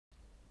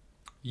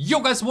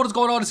Yo guys, what is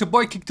going on? It's your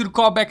boy Kick to the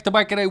car back to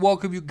back, and I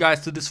welcome you guys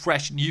to this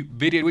fresh new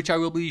video in which I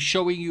will be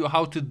showing you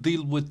how to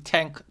deal with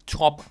tank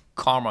top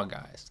karma,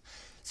 guys.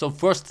 So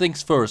first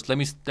things first, let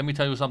me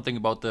tell you something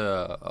about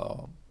the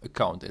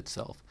account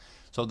itself.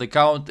 So the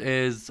account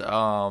is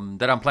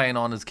that I'm playing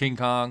on is King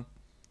Kong,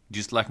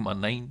 just like my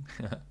name.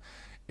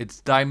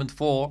 It's Diamond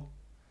 4,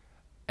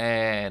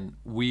 and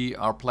we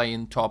are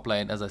playing top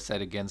lane, as I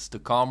said, against the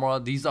karma.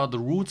 These are the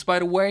roots, by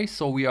the way.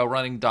 So we are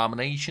running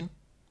domination,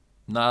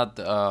 not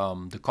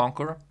the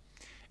conqueror.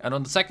 And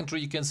on the second tree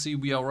you can see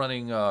we are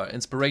running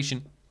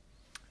inspiration,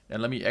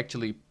 and let me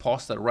actually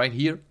pause that right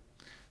here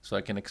so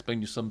I can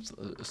explain you some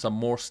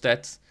more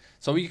stats.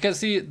 So you can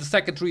see the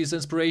second tree is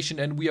inspiration,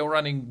 and we are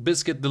running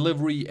biscuit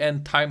delivery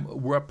and time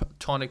warp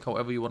tonic,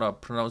 however you want to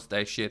pronounce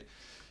that shit.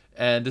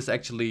 And this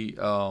actually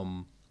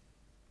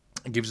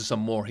gives you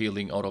some more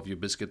healing out of your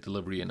biscuit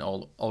delivery and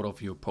out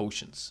of your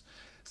potions.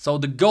 So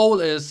the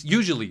goal is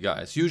usually,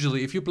 guys,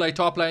 if you play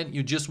top lane,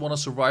 you just want to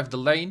survive the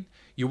lane.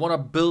 You want to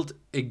build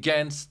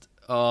against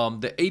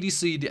the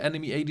ADC, the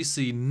enemy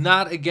ADC,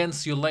 not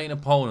against your lane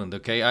opponent,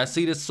 okay? I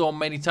see this so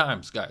many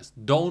times, guys.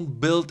 Don't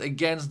build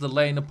against the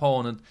lane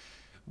opponent,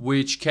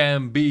 which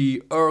can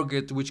be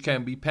Urgot, which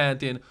can be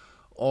Pantheon,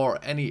 or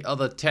any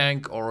other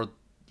tank or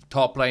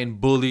top lane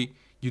bully.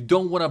 You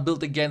don't want to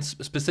build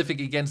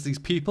specific against these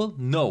people.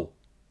 No.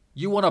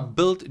 You want to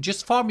build,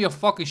 just farm your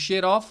fucking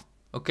shit off.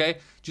 Okay,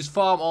 just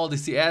farm all the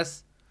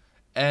CS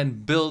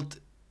and build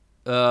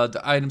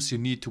the items you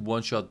need to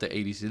one-shot the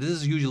ADC. This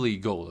is usually a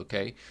goal,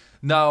 okay?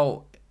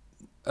 Now,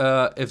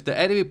 if the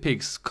enemy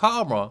picks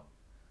Karma,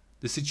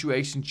 the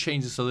situation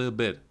changes a little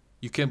bit.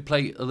 You can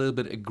play a little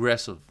bit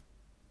aggressive,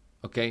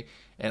 okay?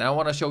 And I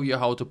want to show you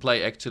how to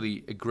play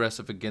actually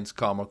aggressive against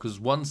Karma, because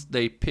once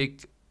they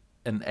pick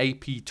an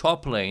AP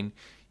top lane,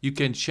 you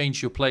can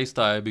change your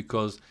playstyle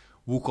because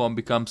Wukong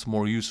becomes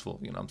more useful,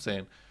 you know what I'm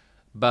saying?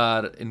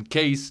 But in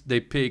case they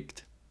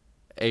picked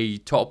a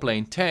top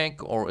lane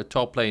tank or a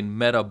top lane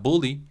meta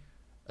bully,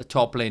 a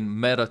top lane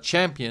meta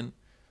champion,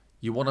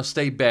 you want to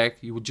stay back.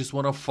 You just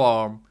want to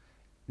farm.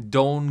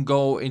 Don't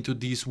go into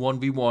these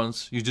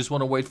 1v1s. You just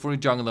want to wait for a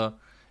jungler,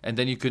 and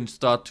then you can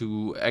start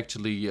to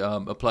actually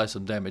apply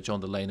some damage on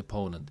the lane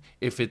opponent.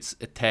 If it's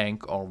a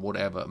tank or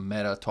whatever,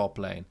 meta top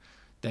lane,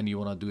 then you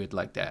want to do it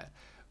like that.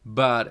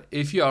 But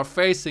if you are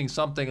facing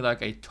something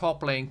like a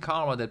top lane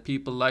karma that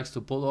people likes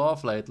to pull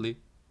off lately,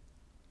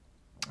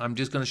 I'm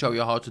just going to show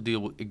you how to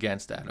deal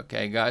against that,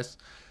 okay, guys?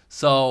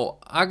 So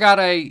I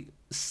got a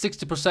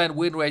 60%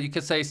 win rate. You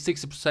can say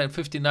 60%,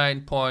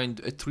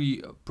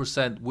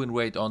 59.3% win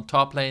rate on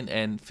top lane,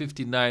 and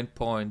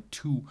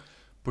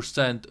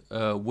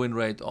 59.2% win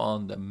rate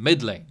on the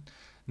mid lane.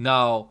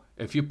 Now,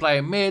 if you play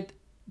mid,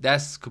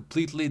 that's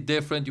completely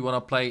different. You want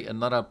to play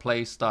another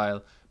play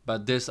style,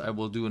 but this I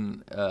will do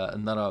in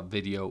another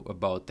video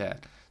about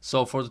that.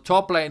 So for the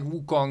top lane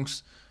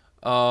Wukongs,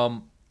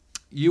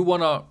 you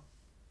want to,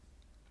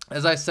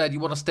 as I said, you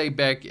want to stay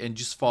back and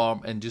just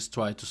farm and just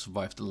try to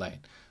survive the lane.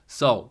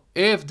 So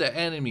if the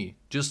enemy,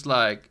 just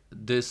like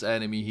this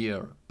enemy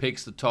here,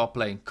 picks the top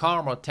lane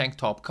Karma, tank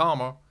top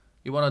Karma,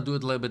 you want to do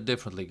it a little bit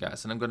differently,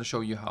 guys. And I'm going to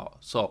show you how.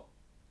 So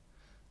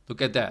look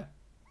at that.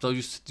 So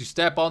you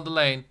step on the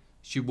lane.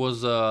 She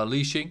was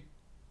leashing,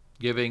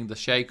 giving the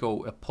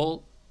Shaco a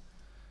pull.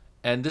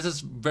 And this is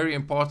very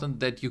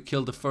important that you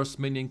kill the first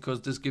minion,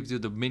 because this gives you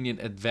the minion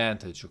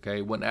advantage,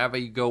 okay? Whenever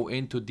you go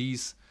into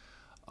these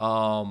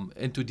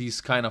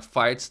kind of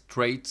fights,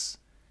 traits,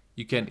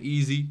 you can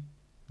easy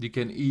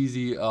kill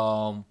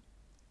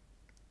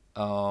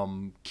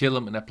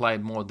him and apply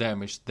more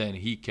damage than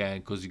he can,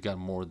 because you got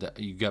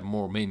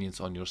more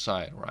minions on your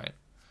side, right?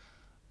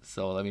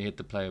 So let me hit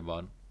the play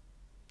button.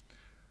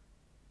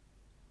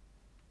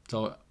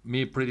 So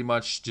me pretty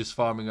much just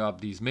farming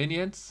up these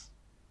minions,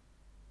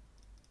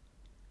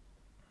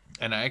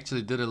 and I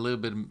actually did a little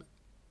bit.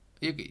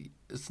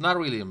 It's not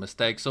really a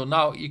mistake. So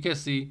now you can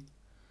see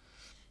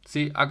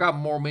I got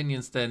more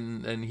minions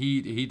than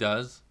he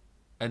does,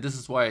 and this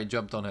is why I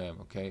jumped on him,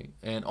 okay?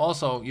 And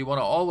also, you want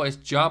to always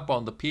jump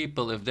on the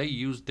people if they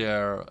use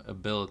their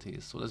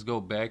abilities. So let's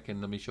go back and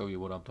let me show you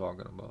what I'm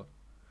talking about.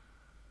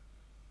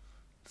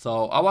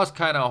 So I was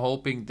kind of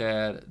hoping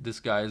that this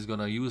guy is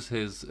gonna use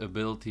his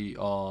ability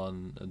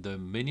on the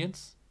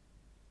minions,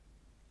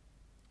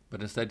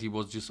 but instead he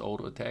was just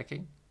auto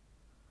attacking.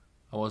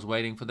 I was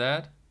waiting for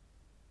that.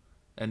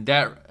 And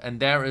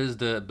there is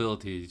the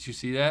ability. Did you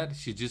see that?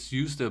 She just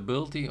used the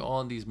ability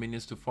on these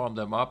minions to farm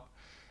them up.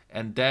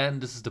 And then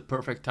this is the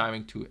perfect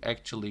timing to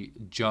actually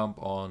jump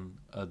on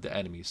the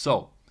enemy.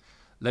 So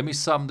let me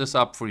sum this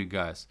up for you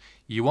guys.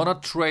 You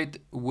want to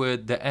trade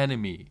with the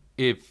enemy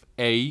if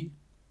A,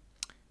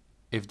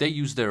 if they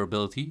use their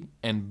ability,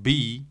 and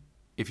B,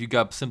 if you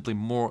got simply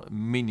more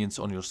minions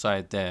on your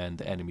side than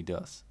the enemy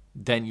does.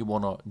 Then you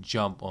want to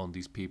jump on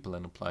these people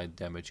and apply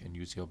damage and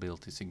use your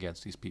abilities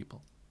against these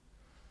people.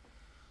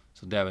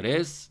 So there it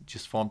is,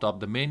 just farmed up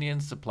the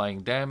minions,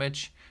 applying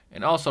damage.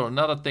 And also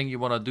another thing you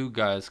want to do,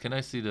 guys, can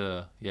I see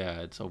the,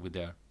 yeah, it's over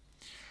there.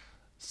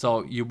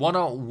 So you want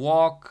to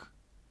walk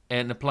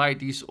and apply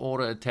these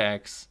auto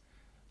attacks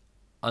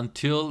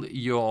until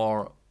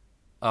your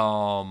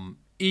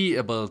E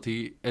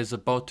ability is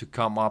about to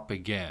come up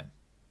again.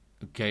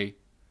 Okay,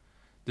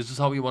 this is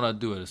how you want to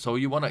do it. So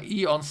you want to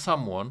E on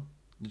someone.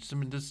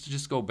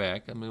 Just go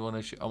back. I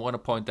want to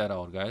point that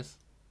out, guys.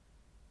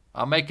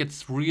 I'll make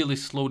it really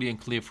slowly and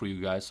clear for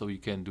you guys, so you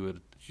can do it.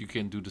 You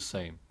can do the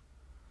same.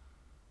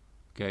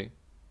 Okay.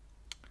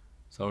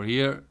 So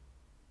here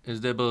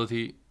is the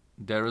ability.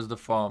 There is the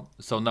farm.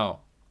 So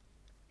now,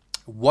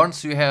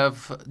 once you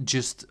have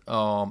just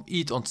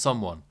eat on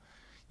someone,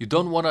 you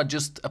don't want to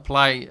just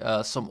apply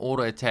some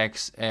auto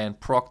attacks and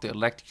proc the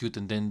electrocute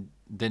and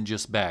then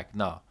just back.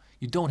 No,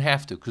 you don't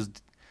have to, because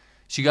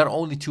she got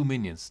only 2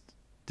 minions.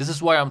 This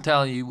is why I'm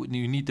telling you,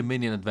 you need the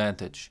minion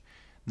advantage.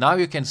 Now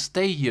you can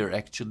stay here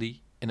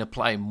actually and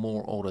apply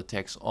more auto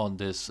attacks on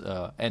this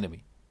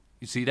enemy.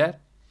 You see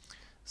that?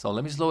 So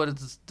let me slow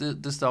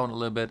this down a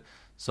little bit.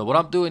 So what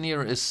I'm doing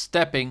here is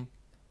stepping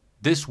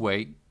this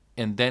way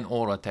and then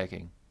auto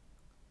attacking.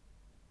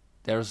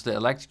 There's the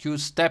electrocute,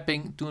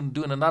 stepping,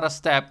 doing another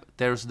step.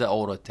 There's the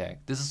auto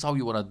attack. This is how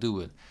you want to do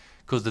it.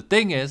 Because the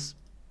thing is,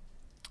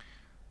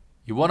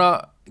 you want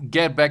to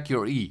get back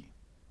your E.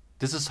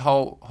 This is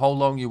how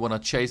long you want to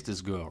chase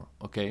this girl.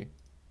 Okay,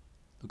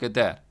 look at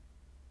that.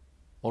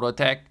 Auto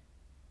attack,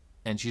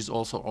 and she's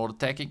also auto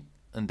attacking,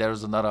 and there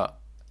is another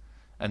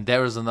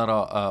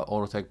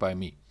auto attack by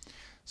me.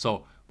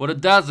 So what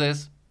it does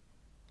is,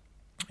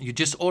 you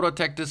just auto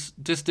attack this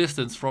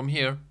distance from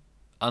here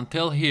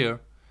until here.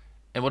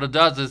 And what it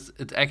does is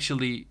it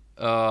actually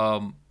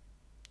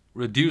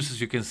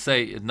reduces, you can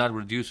say, it not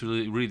reduce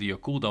really your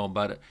cooldown,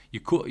 but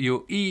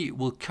your E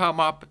will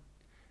come up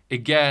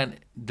again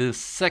the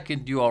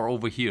second you are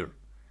over here.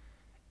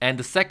 And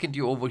the second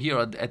you're over here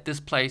at this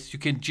place, you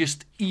can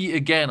just E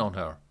again on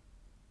her.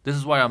 This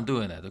is why I'm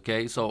doing it,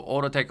 okay? So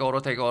auto attack, auto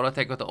attack, auto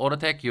attack. With the auto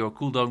attack, your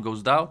cooldown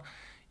goes down.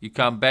 You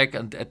come back,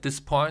 and at this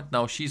point,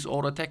 now she's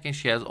auto attacking.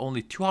 She has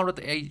only 200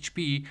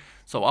 HP.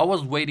 So I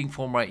was waiting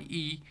for my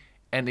E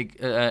and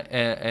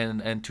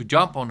to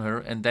jump on her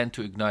and then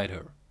to ignite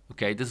her.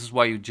 Okay, this is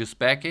why you just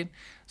back in.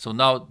 So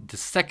now the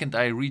second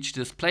I reach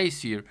this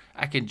place here,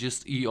 I can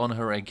just E on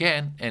her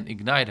again and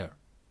ignite her.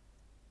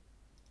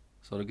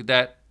 So look at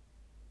that.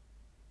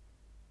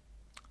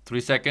 3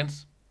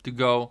 seconds to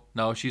go.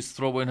 Now she's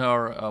throwing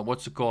her,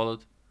 what's it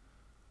called?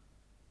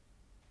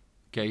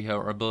 Okay,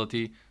 her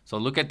ability. So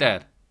look at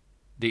that.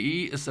 The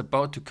E is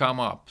about to come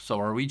up. So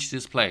I reach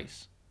this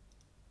place.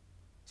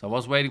 So I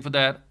was waiting for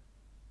that.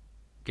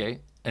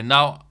 Okay, and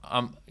now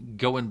I'm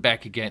going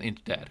back again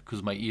into that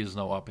because my E is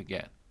now up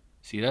again.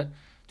 See that?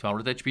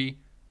 200 HP.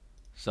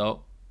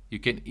 So you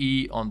can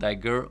E on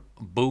that girl.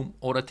 Boom,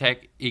 auto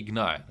attack,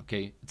 ignite.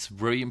 Okay, it's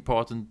very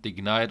important. The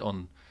ignite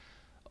on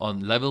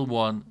level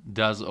 1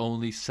 does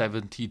only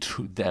 70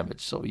 true damage.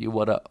 So you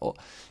wanna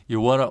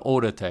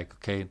auto attack.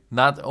 Okay,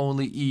 not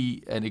only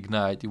E and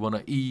ignite. You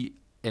wanna E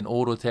and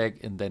auto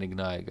attack and then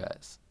ignite,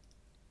 guys.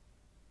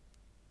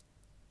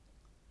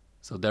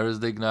 So there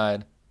is the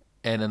ignite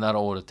and another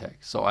auto attack.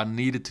 So I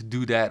needed to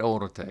do that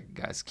auto attack,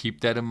 guys.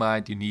 Keep that in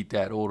mind. You need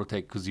that auto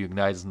attack because your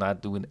ignite is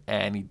not doing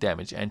any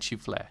damage, and she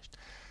flashed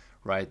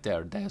right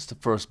there. That's the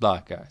first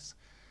block, guys.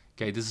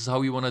 Okay, this is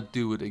how you want to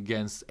do it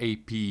against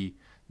AP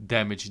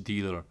damage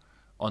dealer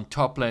on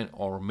top lane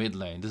or mid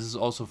lane. This is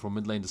also for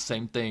mid lane the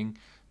same thing.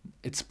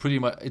 It's pretty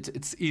much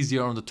it's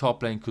easier on the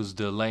top lane because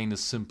the lane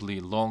is simply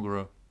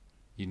longer.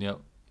 You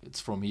know, it's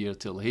from here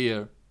till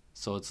here.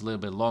 So it's a little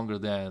bit longer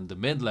than the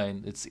mid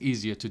lane. It's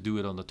easier to do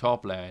it on the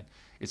top lane.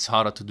 It's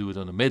harder to do it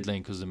on the mid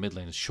lane because the mid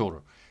lane is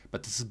shorter.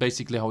 But this is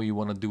basically how you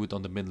want to do it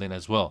on the mid lane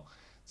as well.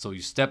 So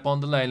you step on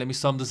the lane. Let me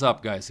sum this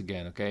up, guys,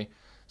 again, okay?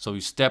 So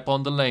you step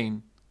on the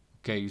lane.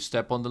 Okay, you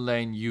step on the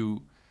lane.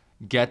 You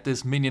get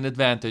this minion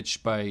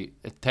advantage by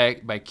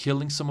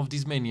killing some of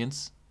these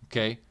minions.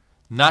 Okay,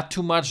 not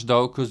too much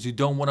though, because you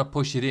don't want to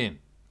push it in.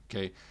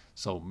 Okay,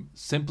 so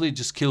simply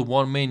just kill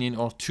 1 minion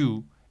or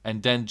 2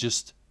 and then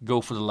just go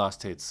for the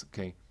last hits.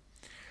 Okay,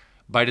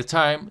 by the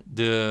time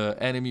the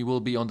enemy will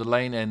be on the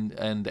lane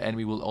and the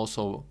enemy will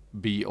also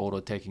be auto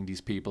attacking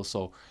these people,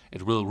 so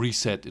it will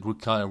reset. It will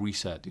kind of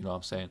reset, you know what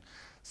I'm saying?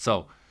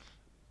 So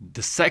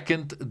the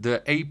second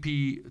the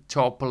AP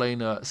top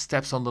laner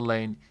steps on the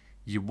lane,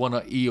 you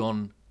wanna E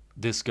on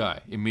this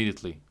guy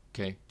immediately.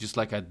 Okay, just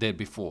like I did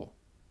before.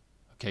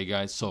 Okay,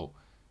 guys, so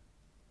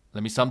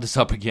let me sum this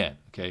up again.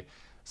 Okay,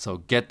 so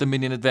get the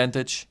minion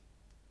advantage.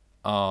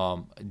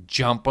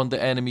 Jump on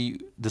the enemy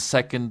the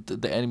second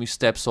the enemy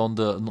steps on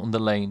the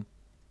lane,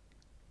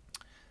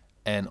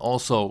 and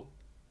also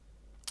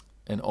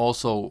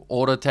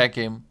auto attack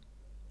him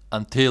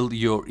until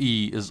your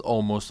E is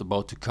almost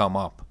about to come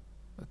up.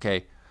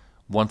 Okay,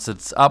 once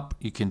it's up,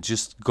 you can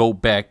just go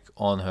back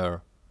on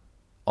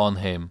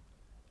him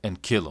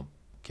and kill him.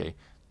 Okay,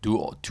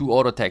 do 2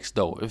 auto attacks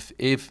though.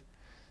 If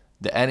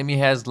the enemy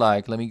has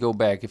like, let me go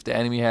back. If the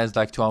enemy has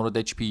like 200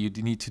 HP, you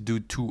need to do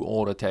 2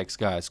 auto attacks,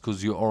 guys,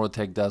 because your auto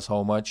attack does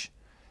how much?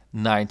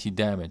 90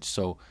 damage.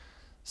 So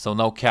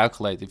now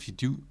calculate. If you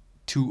do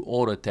 2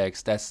 auto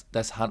attacks, that's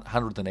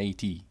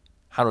 180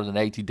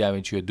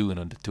 damage you're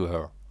doing to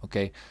her.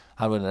 okay?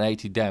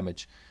 180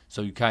 damage.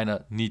 So you kind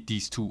of need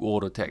these 2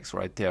 auto attacks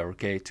right there,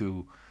 okay,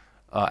 to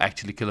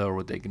actually kill her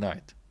with the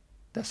ignite.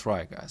 That's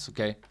right, guys,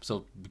 okay?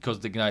 So because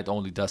the ignite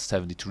only does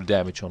 72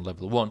 damage on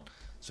level 1,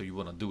 so you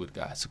want to do it,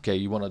 guys, okay?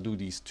 You want to do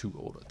these 2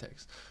 auto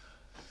attacks.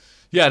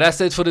 Yeah, that's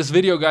it for this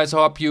video, guys. I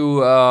hope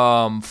you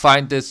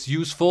find this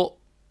useful.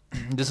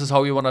 This is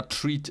how you want to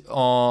treat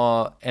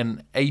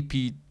an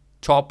AP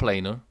top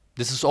laner.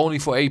 This is only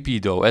for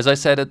AP though. As I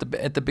said at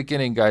the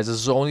beginning, guys, this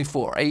is only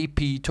for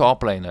AP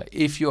top laner.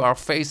 If you are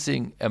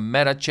facing a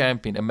meta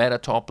champion, a meta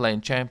top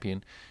lane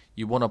champion,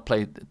 you want to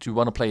play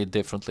it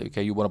differently,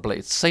 okay? You want to play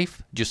it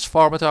safe. Just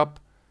farm it up.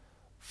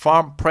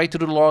 Farm, pray to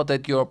the Lord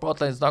that your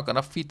bot lane is not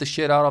gonna feed the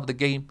shit out of the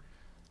game.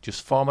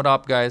 Just farm it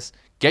up, guys.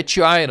 Get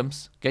your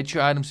items. Get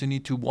your items. You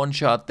need to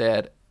one-shot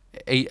that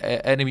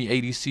enemy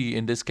ADC.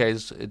 In this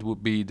case, it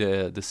would be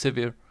the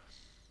Sivir.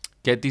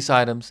 Get these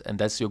items, and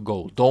that's your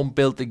goal. Don't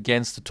build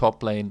against the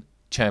top lane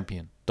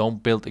champion.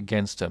 Don't build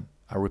against them.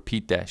 I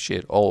repeat that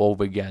shit all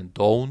over again.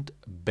 Don't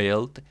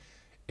build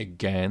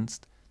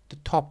against the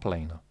top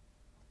laner.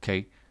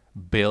 Okay?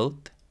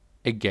 Build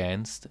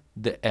against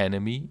the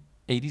enemy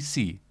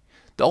ADC.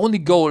 The only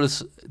goal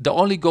is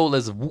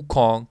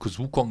Wukong, because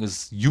Wukong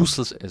is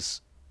useless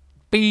as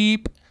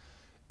beep,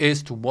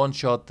 is to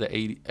one-shot the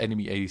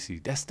enemy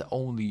ADC. That's the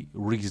only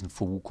reason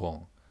for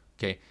Wukong.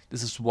 Okay?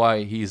 This is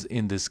why he is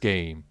in this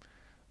game.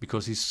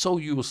 Because he's so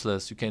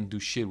useless, you can't do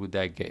shit with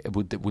that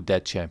with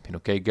that champion.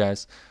 Okay,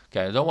 guys.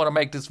 Okay, I don't want to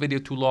make this video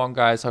too long,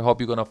 guys. I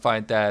hope you're gonna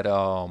find that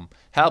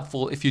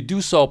helpful. If you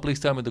do so, please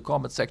tell me in the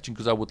comment section,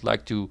 because I would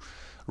like to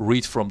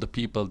read from the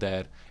people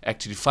that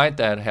actually find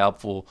that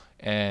helpful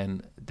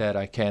and that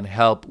I can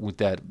help with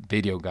that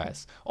video,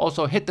 guys.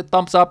 Also, hit the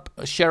thumbs up,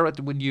 share it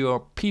with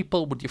your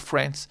people, with your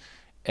friends,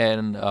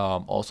 and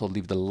also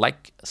leave the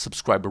like,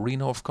 subscribe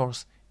arena, of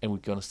course. And we're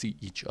gonna see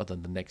each other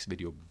in the next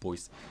video,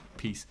 boys.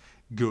 Peace,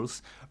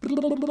 girls.